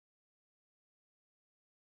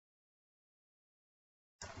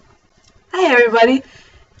Hi everybody,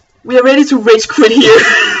 we are ready to rage quit here.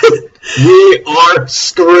 We are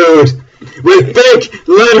screwed with big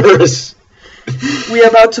letters. We are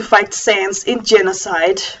about to fight Sans in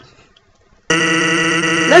genocide.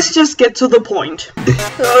 Let's just get to the point.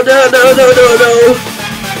 Oh no.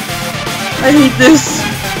 I hate this.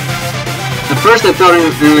 At first I thought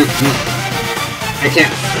I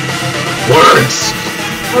can't. Words!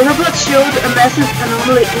 Well, Robot showed a massive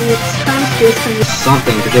anomaly in its time-space condition.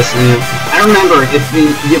 Something, because I remember if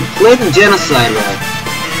you played the genocide right,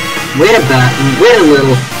 wait a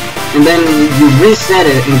little, and then you reset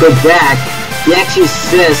it and go back, he actually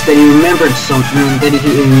says that he remembered something, that he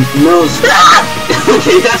knows.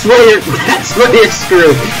 Okay, that's where you're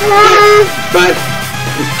screwed. But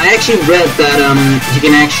I actually read that you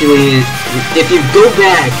can actually, if you go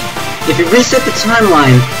back, if you reset the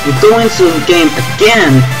timeline, you go into the game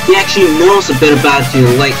again, he actually knows a bit about you,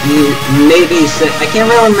 like you maybe said, I can't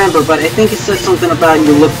really remember, but I think he said something about you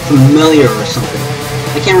look familiar or something.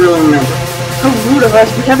 I can't really remember. How rude of us,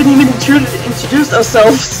 we haven't even introduced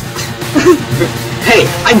ourselves. Hey,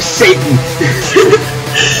 I'm Satan!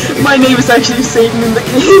 My name is actually Satan in the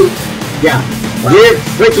game. Yeah, weird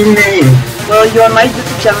freaking name. Well, you're on my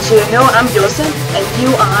YouTube channel, so you know I'm Joseph, and you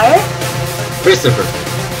are... Christopher.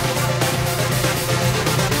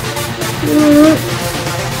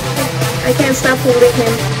 I can't stop holding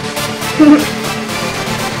him.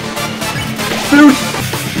 Food!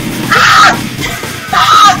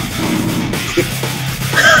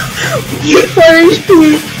 Sorry,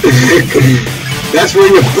 That's where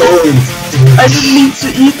you're going. I didn't need to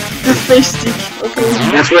eat the face stick, okay?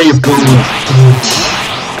 That's where you're going.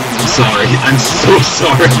 I'm sorry. I'm so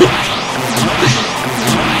sorry.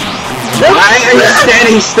 Why are you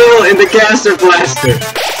standing still in the caster blaster?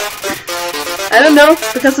 I don't know,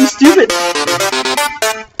 because I'm stupid.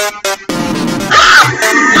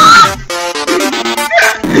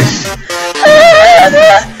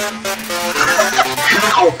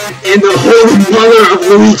 How in the holy mother of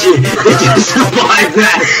Luigi did you survive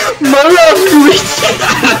that? Mother of Luigi!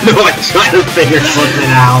 No, I'm trying to figure something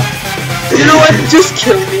out. You know what? Just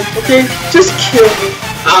kill me, okay? Just kill me.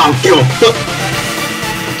 Oh, kill.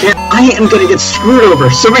 I am gonna get screwed over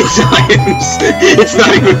so many times. It's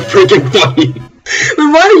not even freaking funny. But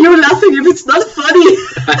why are you laughing if it's not funny?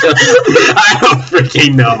 I don't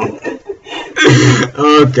freaking know.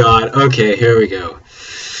 Oh god. Okay, here we go.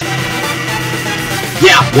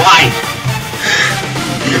 Yeah, why?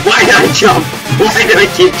 Why did I jump? Why did I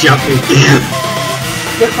keep jumping?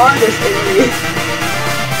 The hardest enemy.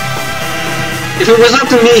 If it was up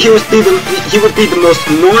to me, he would be the most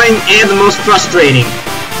annoying and the most frustrating.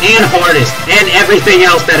 And hardest, and everything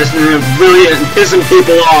else that is really pissing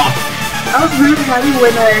people off. I was really happy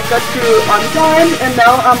when I got to Undertale, and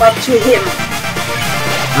now I'm up to him.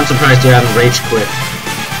 I'm surprised you haven't rage quit.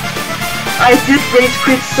 I did rage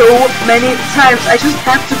quit so many times, I just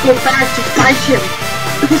have to go back to fight him.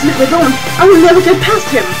 Because if I don't, I will never get past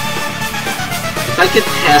him. If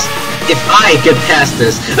I get past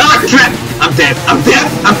this... Ah, crap! I'm dead!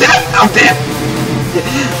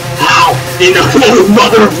 How in the holy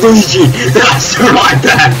mother of Luigi did I survive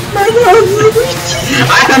that? Mother of Luigi!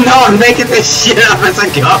 I don't know, I'm making this shit up as I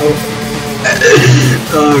go.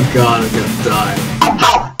 Oh god, I'm gonna die.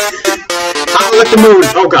 How with the moon?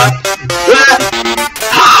 Oh god.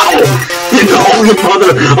 How in the holy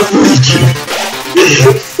mother of Luigi?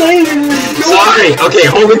 Sorry, okay,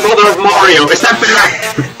 holy mother of Mario, is that better?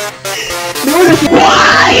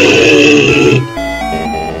 Why?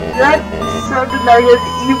 That sounded like an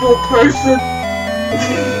evil person.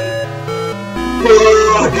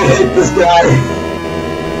 Oh, I hate this guy.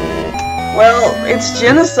 Well, it's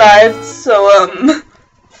genocide, so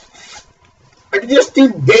I can just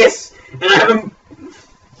do this, and I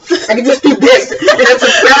can just do this, and it's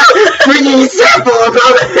a freaking example of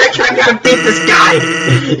how the heck I gotta beat this guy.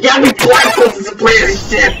 You gotta be blindfolded to play this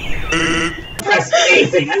shit. Press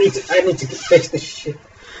anything. I need to fix this shit.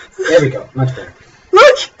 There we go. Much better.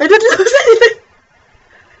 look! I didn't lose anything!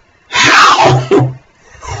 How?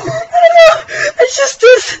 I don't know! I just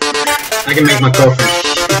did! I can make my girlfriend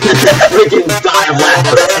freaking die of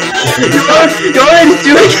laughter. You already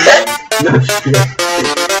doing it! No shit.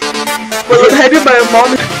 Well, I'm happy my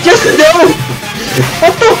mom. Just no!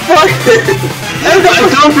 What the fuck? My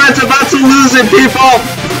girlfriend's about to lose it, people!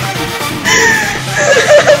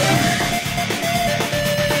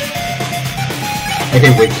 I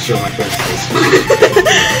can't wait to show my friends this.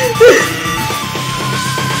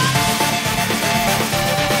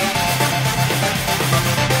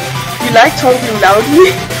 You like talking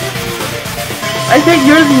loudly? I think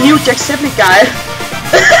you're the new Jack Sibley guy.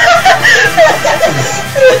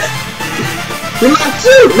 We left 2!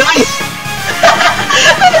 Nice!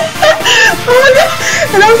 Oh my god!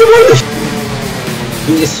 And I was like,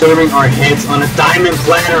 He is serving our heads on a diamond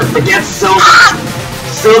platter. Forget silver.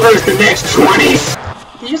 Silver is the next 20s.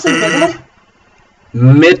 did you say metal?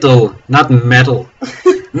 Metal, not metal.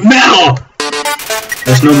 Metal!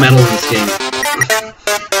 There's no metal in this game.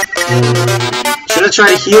 Should I try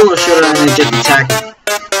to heal or should I just attack him?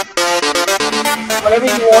 Whatever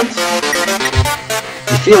you want.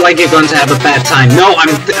 You feel like you're going to have a bad time. No, I'm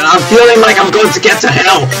feeling like I'm going to get to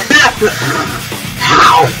hell.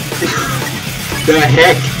 How? The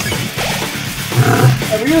heck?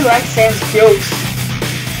 I really like Sam's jokes.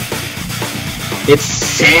 It's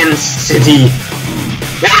Sand City.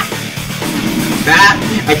 Ah! Ah!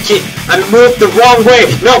 I can't. I moved the wrong way.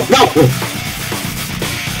 No, no.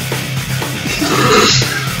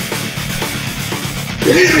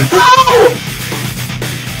 Oh!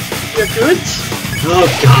 You're good? Oh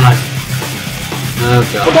god. Oh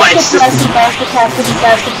god. Oh, my Faster, faster, faster,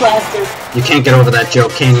 faster, faster. You can't get over that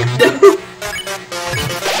joke, can you?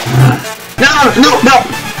 No, no, no!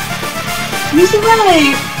 You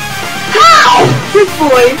survived! How? Good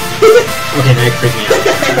boy! Okay, now you creep me out.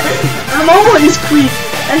 I'm always creepy.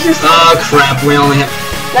 As you saw, Oh crap, we only have...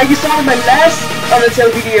 like you saw in my last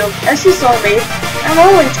Undertale video, as you saw me, I'm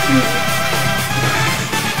always creepy.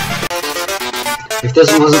 If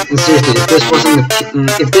this wasn't... Seriously,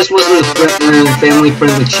 if this wasn't a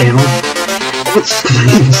family-friendly channel, I would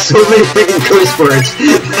scream so many freaking curse words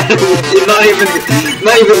that not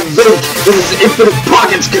even little infinite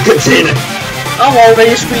pockets could contain it. I've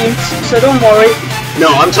already screamed, so don't worry.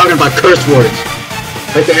 No, I'm talking about curse words.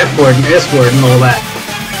 Like the F word and S word and all that.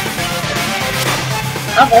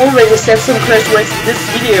 I've already said some curse words in this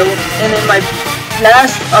video and in my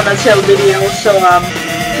last Undertale video, so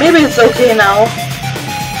maybe it's okay now.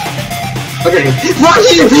 Okay, fuck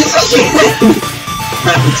you, piece of shit!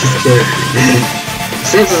 I'm just kidding.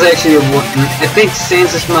 Sans is actually I think Sans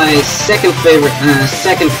is my second favorite.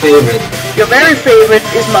 Your very favorite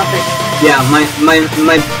is Muffet. Yeah, my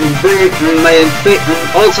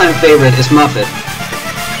all-time favorite is Muffet.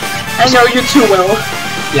 I know you too well.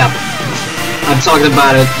 Yeah, I'm talking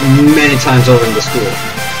about it many times over in the school.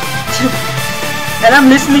 And I'm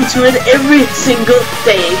listening to it every single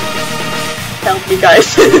day. Help me, guys.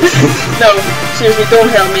 No, seriously, don't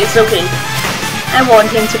help me, it's okay. I want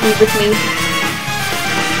him to be with me.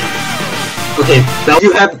 Okay, now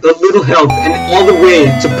you have a little health and all the way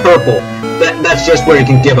to purple. That's just where you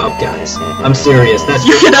can give up, guys. I'm serious. That's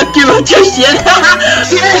You cannot give up just yet.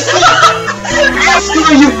 seriously.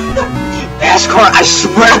 Ascar, you. Ascar, I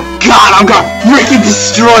swear to God, I'm gonna freaking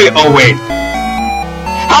destroy. Oh wait.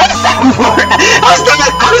 How does that work?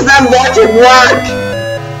 How does that logic work?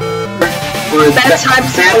 Or is Bad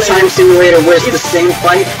Time Simulator where it's the same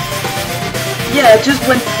fight? Yeah, just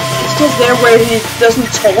when it's just there where he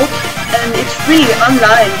doesn't talk, and it's free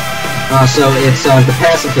online. So it's the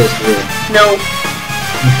pacifist route. No,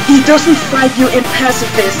 he doesn't fight you in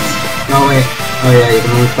pacifist. Oh wait. Oh yeah, you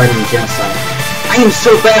can only fight him in genocide. I am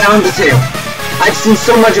so bad at Undertale. I've seen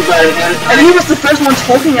so much about it, And he was the first one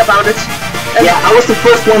talking about it. And yeah, I was the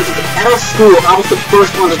first one to, at our school, I was the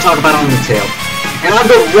first one to talk about Undertale. And I'm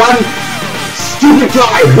the one stupid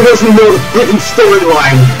guy who doesn't know the freaking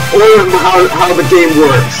storyline or how the game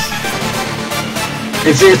works.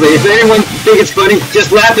 And seriously, if anyone think it's funny, just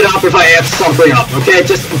laugh it up if I F something up, okay?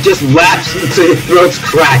 Just laugh until your throats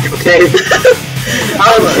crack, okay? I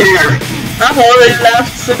don't care. I've already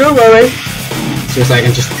laughed, so don't worry. Seriously, I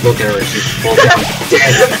can just look at her and she's full down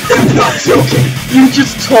dead. I'm not joking. You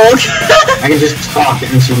just talk. I can just talk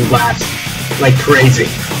and she laughs like crazy.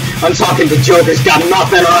 I'm talking the Joker's got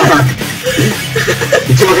nothing on her.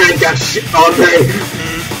 The Joker ain't got shit on me.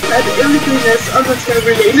 And everything that's Undertale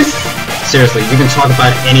related. Seriously, you can talk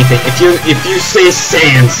about anything. If you say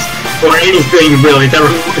Sans or anything really that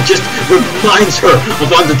just reminds her of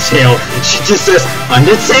Undertale, she just says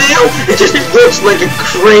Undertale. It just looks like a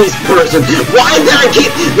crazed person. Why did I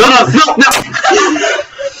keep? No.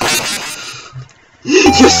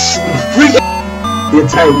 Just freaking. The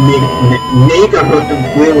entire neighborhood is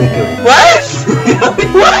really good. What?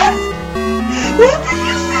 What? What did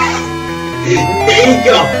you say?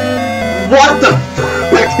 Neighbor. What the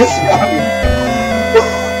fuck is wrong?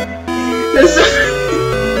 There's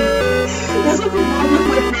something wrong with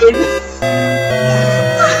my brain.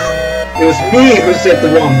 It was me who said the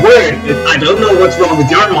wrong word. I don't know what's wrong with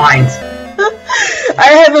your mind.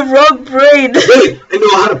 I have a wrong brain. Wait, I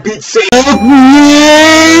know how to beat Sans.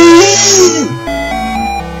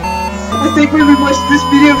 I think when we watch this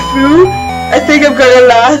video through, I think I'm gonna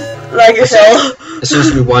laugh like hell. As soon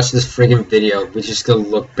as we watch this friggin' video, we're just gonna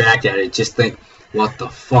look back at it, just think, What the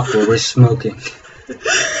fuck were we smoking?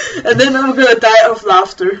 And then I'm gonna die of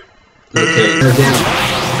laughter. Okay, again.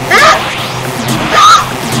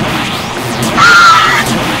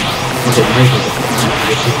 Okay,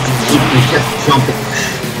 we kept jumping.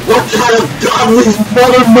 What kind of godly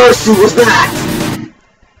mother mercy was that?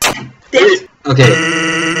 Okay,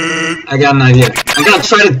 I got an idea. I'm gonna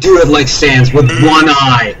try to do it like Sans with one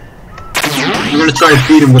eye. I'm gonna try to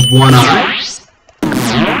beat him with one eye.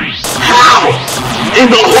 How? In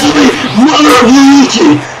the holy mother of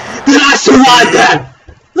Luigi did I survive that?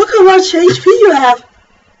 Look how much HP you have.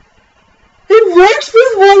 It works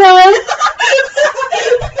with one eye.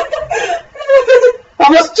 I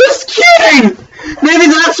was just kidding! Maybe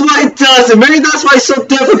that's why it does it. Maybe that's why it's so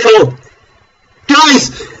difficult.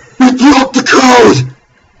 Guys, we broke the code.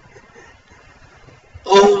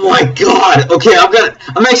 Oh my god. Okay,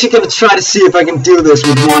 I'm actually gonna try to see if I can do this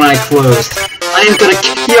with one eye closed. I am gonna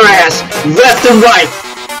kick your ass left and right.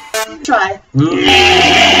 Try.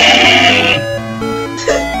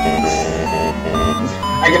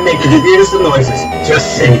 I can make the weirdest of noises.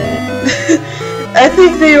 Just saying. I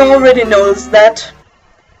think they already knows that.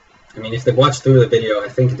 I mean, if they watch through the video, I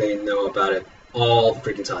think they know about it all the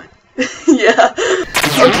freaking time. Yeah.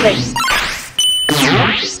 Okay.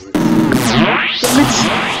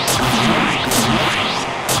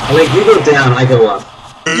 Like, you go down, I go up.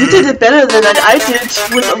 You did it better than I did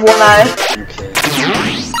with one eye. Okay.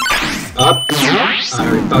 Up.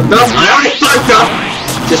 I already fucked up!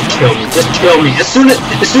 Just kill me, just kill me. As soon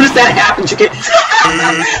as that happens, you can...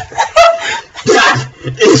 That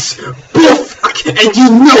is bullfuck, and you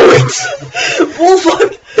know it!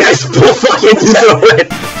 Bullfuck! That's bullfuck, and you know it!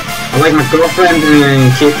 I like my girlfriend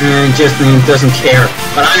and just doesn't care,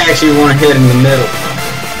 but I actually want to hit in the middle.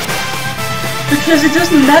 Because it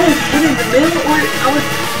doesn't matter if you hit in the middle or if you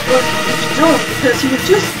don't, because you would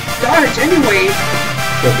just dodge anyway.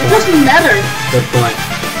 It doesn't matter. Good point.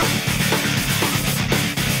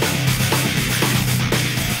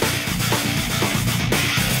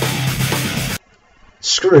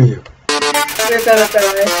 Screw you. You're gonna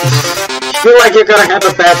die. Feel like you're gonna have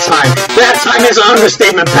a bad time. Bad time is an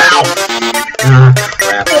understatement, pal! Ah,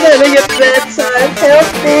 crap. I'm having a bad time.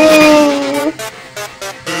 Help me!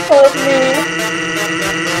 Help me.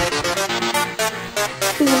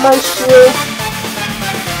 Be my shield.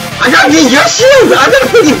 I gotta be your shield! I'm gonna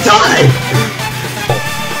freaking die!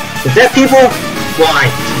 The dead people? Why?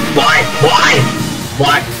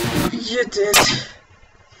 Why? You did.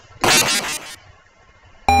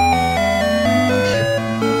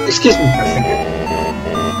 Excuse me for a second.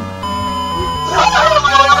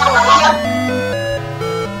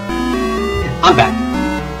 I'm back.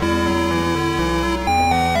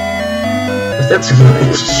 Was that too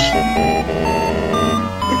much?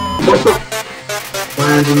 What the? Why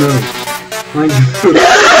did you move? Why did you move?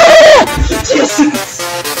 Jesus!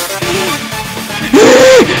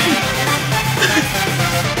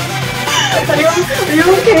 Are you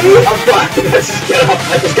okay? I'm fine.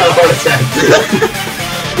 I just got a heart attack.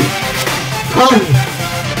 Run!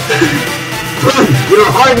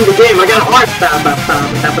 You're hard in the game. I got a heart.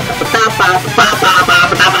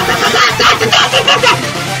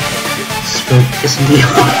 It's pissing me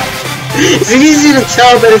off. Is it easy to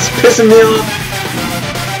tell that it's pissing me off?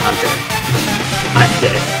 I'm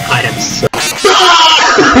dead. I am so.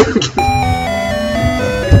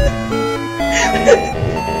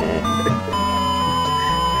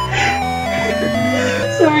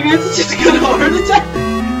 So we're going to just get a heart attack?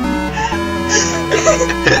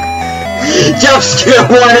 Jump scare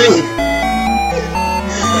warning!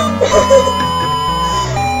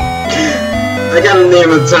 I gotta name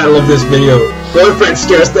the title of this video. Boyfriend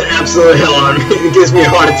scares the absolute hell out of me. It gives me a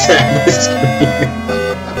heart attack.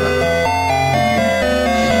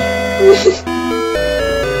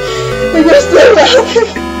 You're still laughing.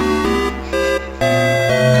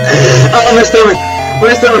 Oh, my stomach!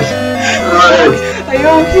 Alright. Are you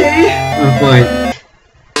okay? I'm fine.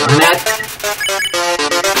 Annette?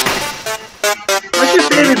 What's your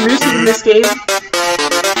favorite music in this game?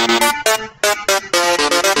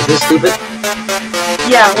 Is this stupid?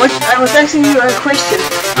 Yeah, I was asking you a question.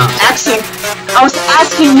 Oh. I was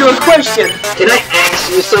asking you a question. Can I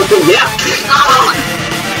ask you something? Yeah!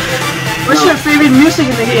 What's your favorite music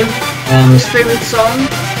in the game? Your favorite song?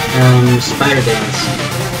 Spider Dance.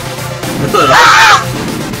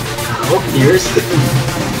 Oh, ears.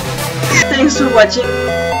 Thanks for watching.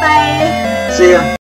 Bye. See ya.